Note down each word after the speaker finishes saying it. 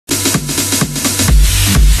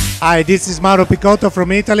Hi, this is Mauro Picotto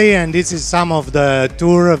from Italy, and this is some of the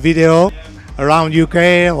tour video around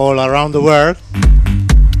UK, all around the world.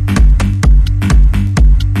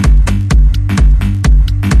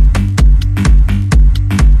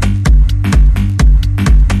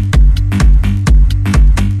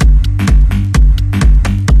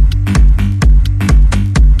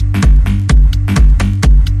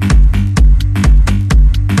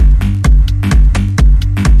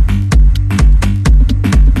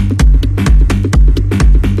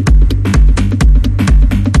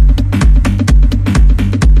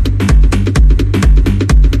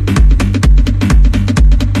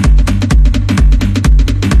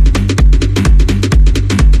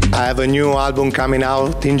 I have a new album coming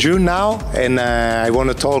out in June now, and I want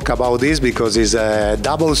to talk about this because it's a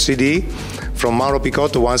double CD from Mauro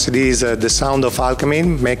Picotto. One CD is The Sound of Alchemy,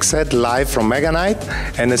 mixed live from Mega Night,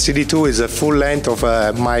 and the CD2 is a full length of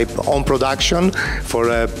my own production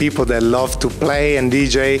for people that love to play and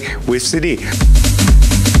DJ with CD.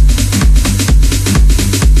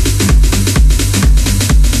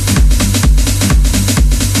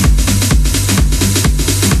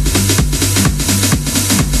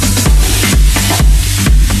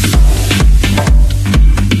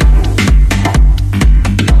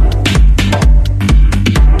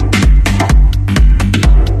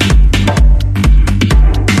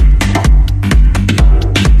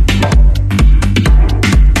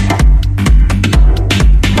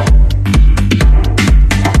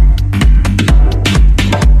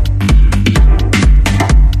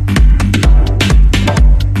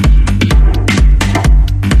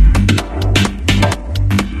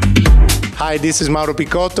 Hi, this is Mauro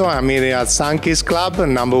Picotto. I'm here at Sankey's Club,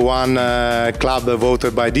 #1 club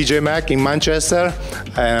voted by DJ Mac in Manchester.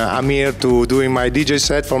 I'm here to doing my DJ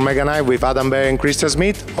set for Mega Night with Adam Bear and Christian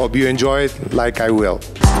Smith. Hope you enjoy it like I will.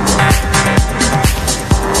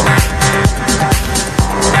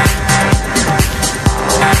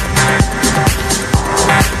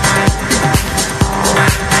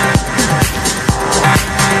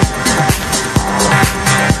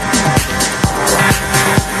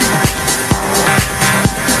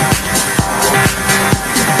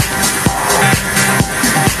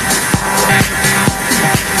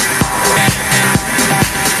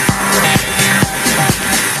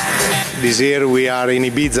 This year we are in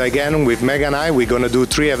Ibiza again with Mega Night. We're going to do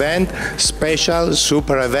 3 events, special,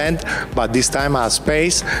 super event, but this time our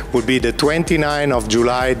space will be the 29th of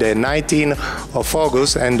July, the 19th of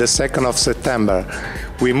August and the 2nd of September.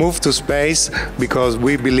 We moved to space because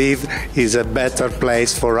we believe it's a better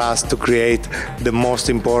place for us to create the most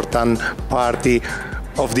important party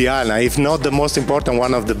of the island, if not the most important,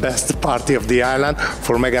 one of the best party of the island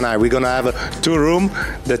for Mega Night. We're gonna have 2 rooms,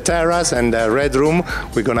 the terrace and the red room.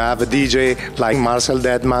 We're gonna have a DJ like Marcel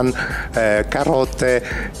Deadman, Carotte,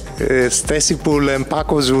 Stacy Poole and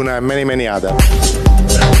Paco Zuna and many others.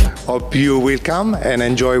 Hope you will come and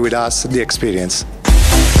enjoy with us the experience.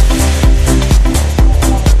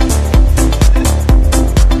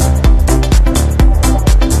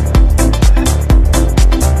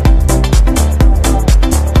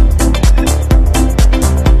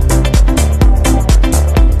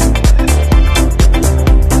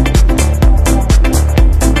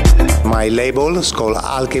 My label is called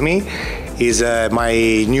Alchemy. Is my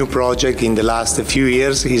new project in the last few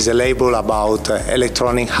years. Is a label about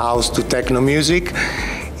electronic house to techno music.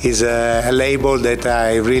 Is a label that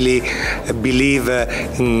I really believe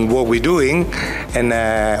in what we're doing, and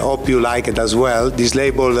hope you like it as well. This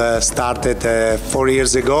label started 4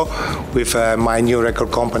 years ago with my new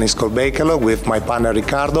record company called Bakello, with my partner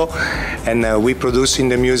Riccardo, and we producing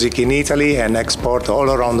the music in Italy and export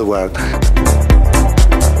all around the world.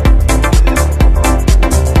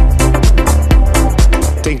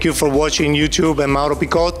 Thank you for watching YouTube and Mauro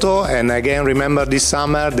Picotto, and again remember this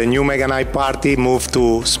summer the new Mega Night party moved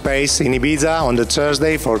to Space in Ibiza on the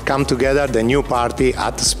Thursday for Come Together, the new party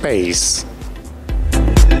at Space.